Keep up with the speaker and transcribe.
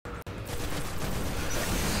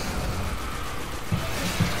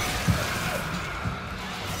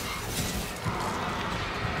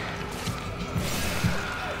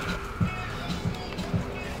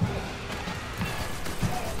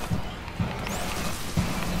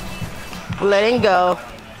Letting go.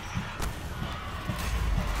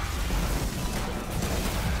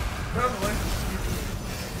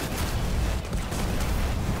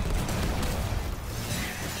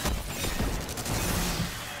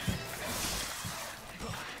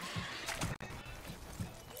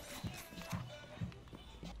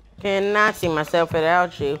 Cannot see myself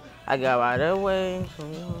without you. I got right away.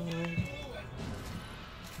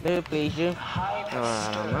 To please you.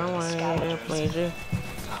 On my way to please you.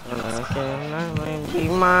 I cannot be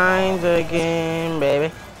mine again,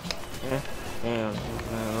 baby. Yeah.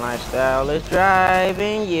 Lifestyle is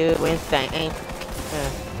driving you insane.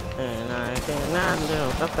 And I cannot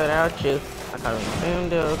do stuff without you. I can't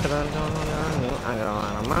do because I don't know you. I go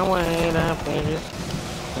on my way to please you.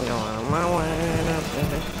 I go on my way to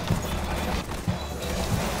please you.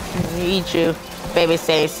 I need you. Baby,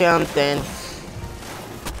 say something.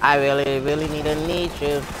 I really need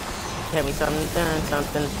you. Tell me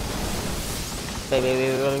something. Baby, we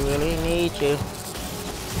really need you.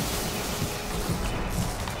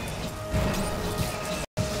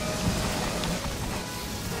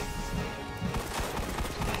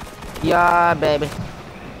 Yeah, baby.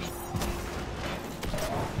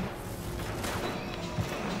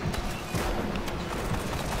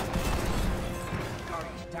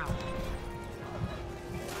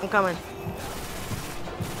 I'm coming.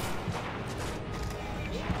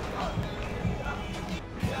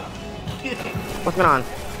 What's going on?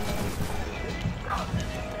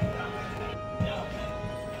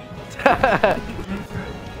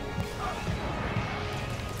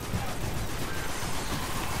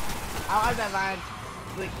 I like that line.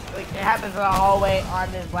 Like it happens in the hallway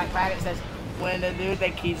on this Black Friday. It says when the dude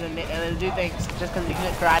thinks he's a ninja, the dude thinks just because he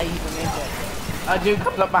can karate he's a ninja. A dude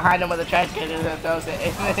comes up behind him with a trash can and throws it,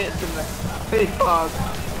 and then hits him. He falls.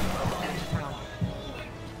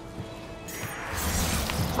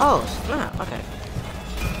 Oh snap! Okay.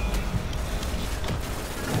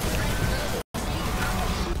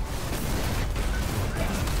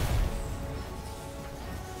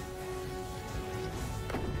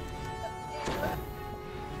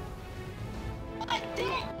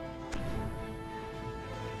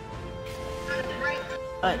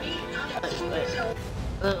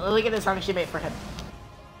 Look at the song she made for him.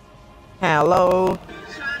 Hello.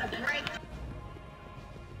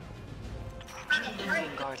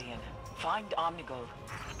 Guardian, find Omnigul.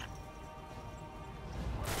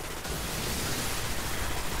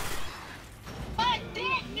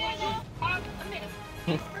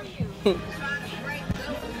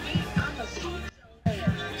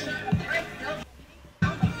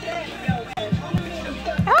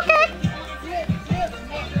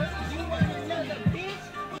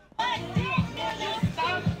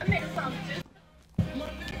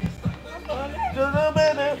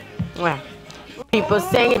 People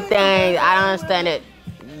saying things, I don't understand it.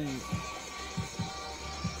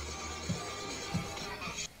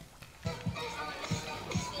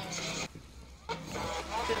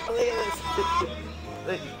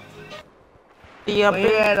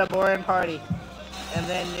 We're at a boring party, and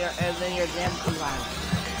then your jam comes on.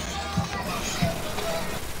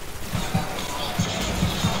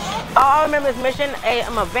 Oh, I remember this mission.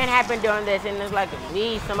 An event happened during this, and there's like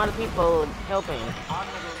me, some other people helping.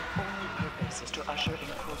 Omnigul's only purpose is to usher in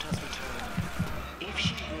Crota's return. If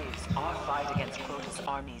she lives, our fight against Crota's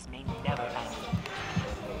armies may never end.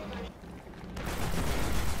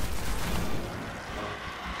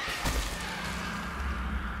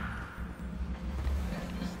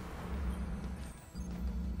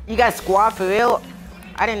 You got a squad for real?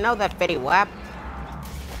 I didn't know that, Fetty Wap.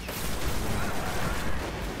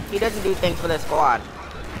 He doesn't do things for the squad.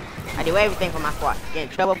 I do everything for my squad. Get in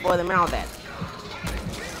trouble for them and all that.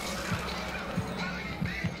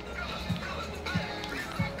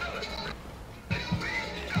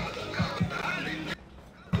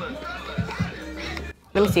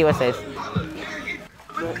 Let me see what it says.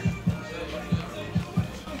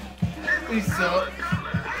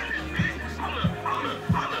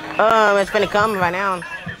 It's finna come right now.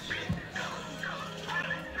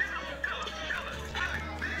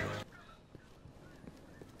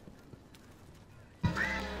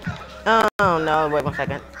 Oh no, wait 1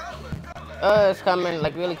 second. It's coming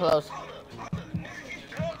like really close.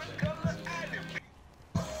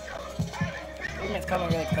 It's coming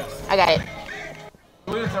really close. I got it.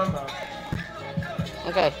 What are you talking about?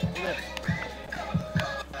 Okay.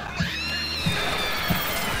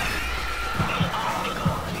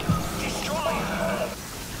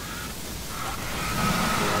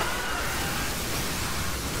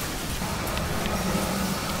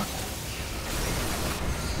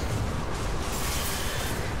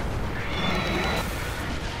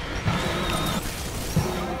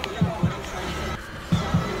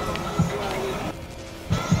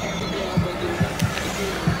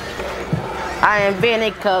 I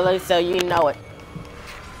invented color, so you know it.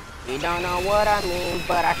 You don't know what I mean,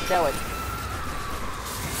 but I show it.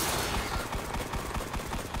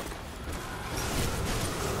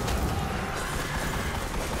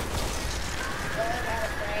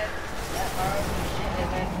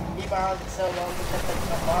 He borrowed it so long because they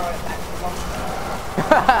can borrow it back from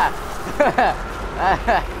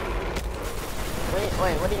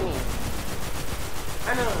Wait, what do you mean?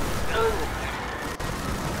 I know.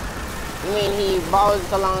 You mean he borrowed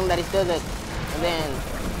so long that he still did, and then... You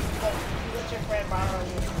let your friend borrow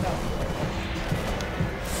your stuff.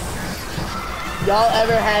 Y'all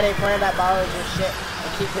ever had a friend that borrows your shit and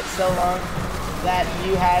keep it so long that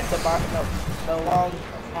you had to borrow,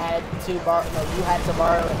 you had to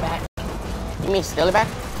borrow it back? You mean steal it back?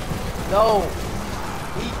 No.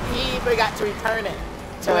 He forgot to return it.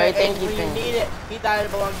 So I think when you need it, he thought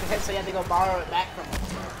it belonged to him, so you had to go borrow it back from him.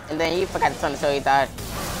 And then you forgot to tell him, so he thought...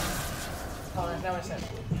 Oh, that never said.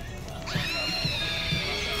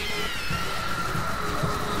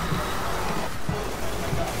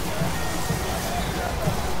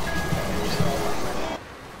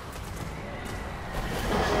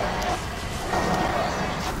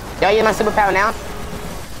 Do I use my superpower now?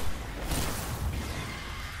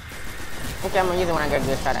 Okay, I'm gonna use it when I go to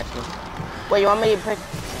this shot, actually. Wait, you want me to pick?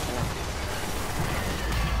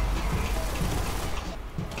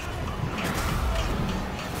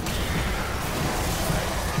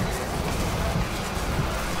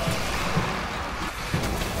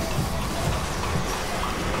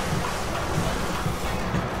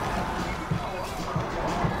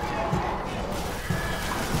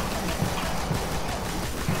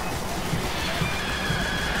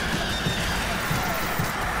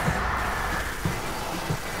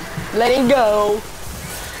 Let it go.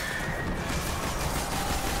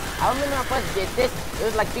 I remember when I first did this, it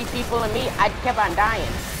was like 3 people and me, I kept on dying.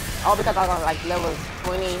 All because I was like level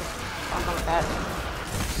 20, something like that.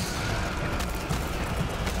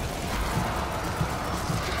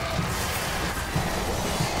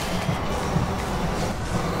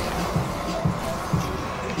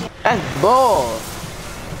 That's bull.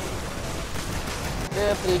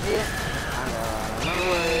 Yeah, please, you.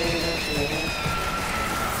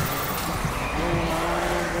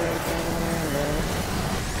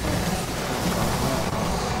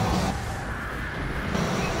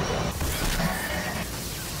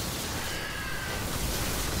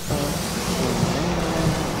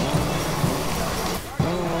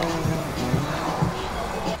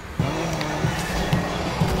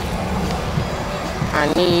 I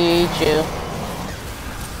need you.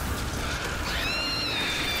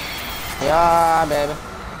 Yeah, baby.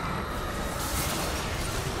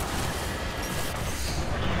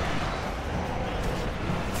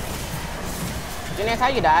 Junior, how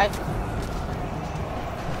you died?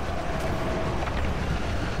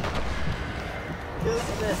 Look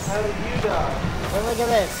at this. How did you die? Look at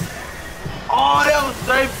this. Oh, that was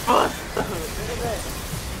straight bust. Look at this.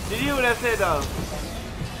 Did you hear what I said though?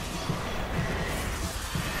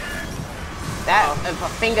 That if a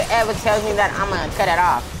finger ever tells me that, I'm gonna cut it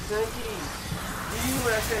off. Did you hear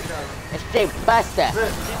what I said though? It's straight buster.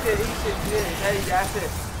 Look, he said, hey, I said,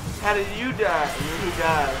 how did you die? And then he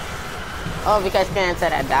died. Oh, because Stan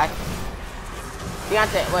said I died.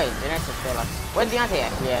 Deontay, wait, Deontay's still up. Where's Deontay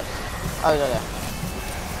at? Yeah. Oh, he's over there.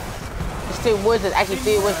 There's 2 wizards, actually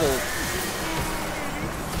 3 wizards.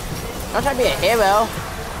 Don't try to be a hero.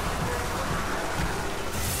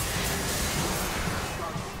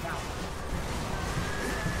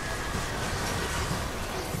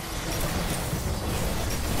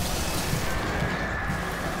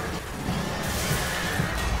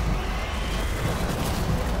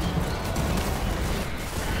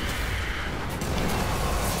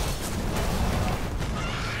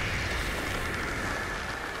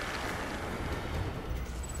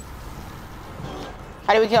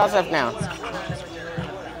 How do we kill ourselves now? Defeated.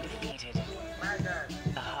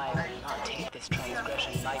 The Hive will not take this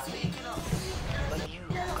transgression lightly. But you,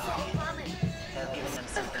 Guardian, have given them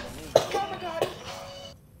something new.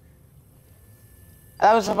 I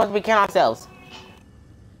thought we were supposed to be killing ourselves.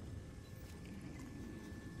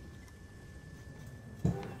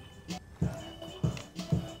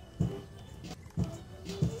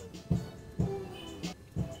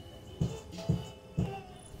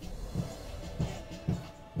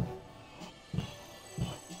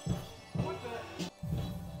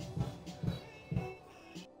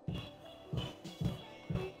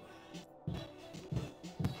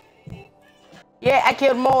 Yeah, I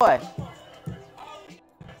killed more.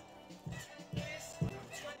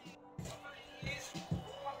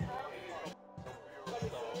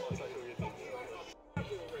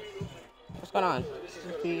 What's going on?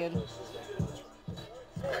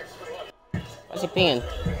 What's he peeing?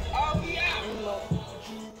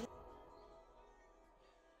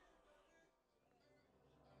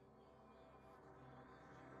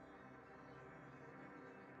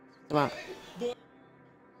 Come on.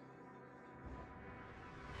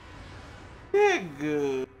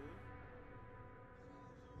 Nigga.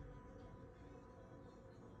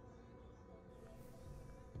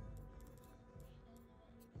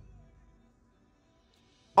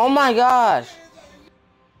 Oh my gosh.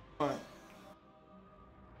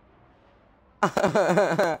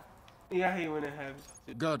 Yeah, I hate when it happens.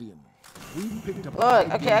 Guardian, we picked up.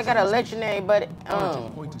 Look, okay, I got a legendary, but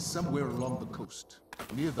point is somewhere along the coast.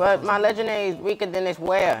 Near the but my legendary is weaker than this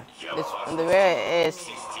where. The rare is.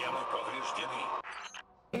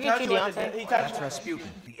 Look at you, Deontay. That's Rasputin,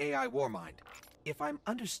 the AI Warmind. If I'm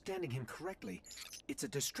understanding him correctly, it's a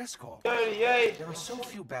distress call. 38. There are so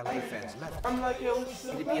few ballet fans left. I'm like, yo, what's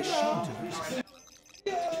It'd be a shame to lose him.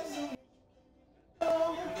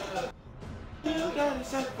 You gotta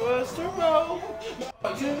set for us to roll.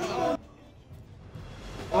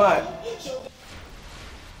 What?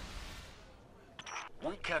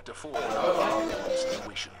 We can't afford another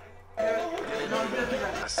extinguishing.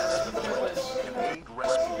 Assess the threat and aid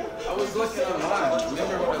rescue. I was looking online.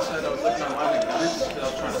 Remember when I said I was looking online and glitches because I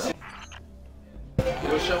was trying to see.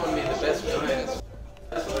 It was showing me the best finds.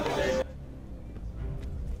 That's legendary.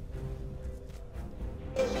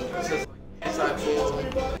 It says like inside pool.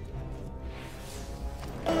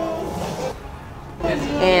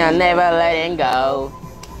 And I never let it go.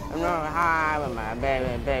 I'm not high with my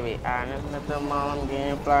baby. I just let the mom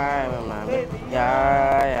get fly with my baby.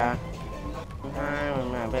 Yeah. I'm high with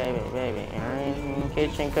my baby. I ain't in the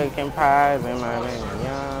kitchen cooking pies with my baby.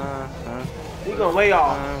 Yeah. You gonna lay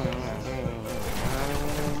off. I'm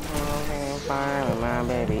fly with my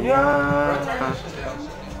baby. Yeah.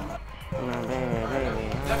 My baby.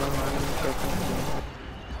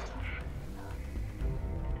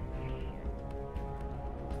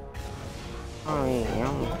 Oh yeah,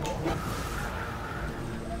 yum.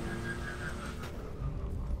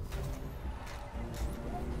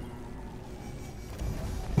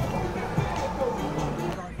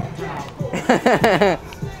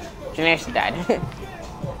 Janesh died.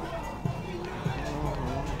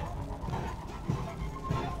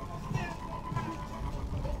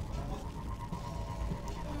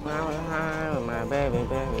 I was high with my baby. I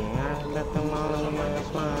let them all in my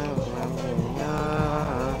smile with my baby.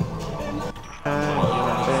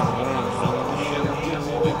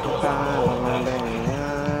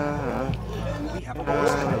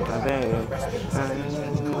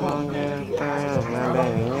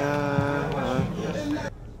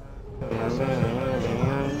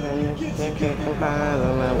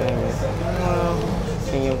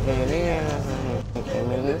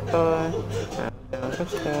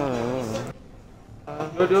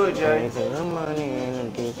 Go do it, Jay.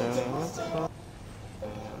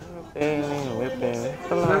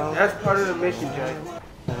 That's part of the mission, Jay.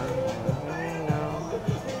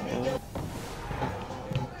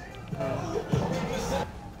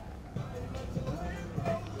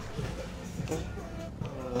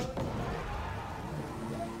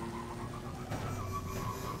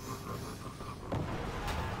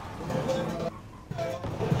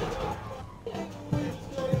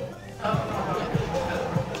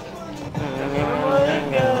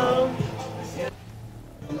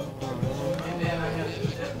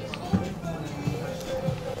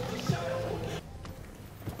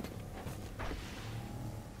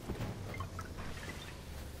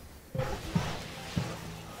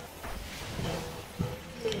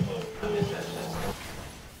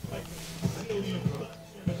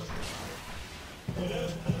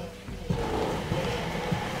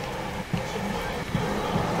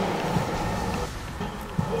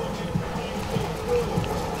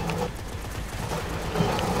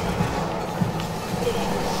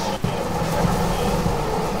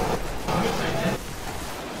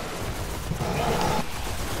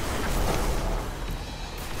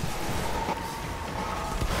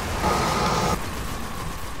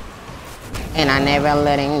 And I never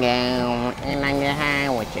let him go. And I get high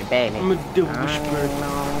with you, baby. I'm a double spread.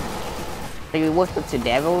 So you worked with two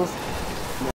devils?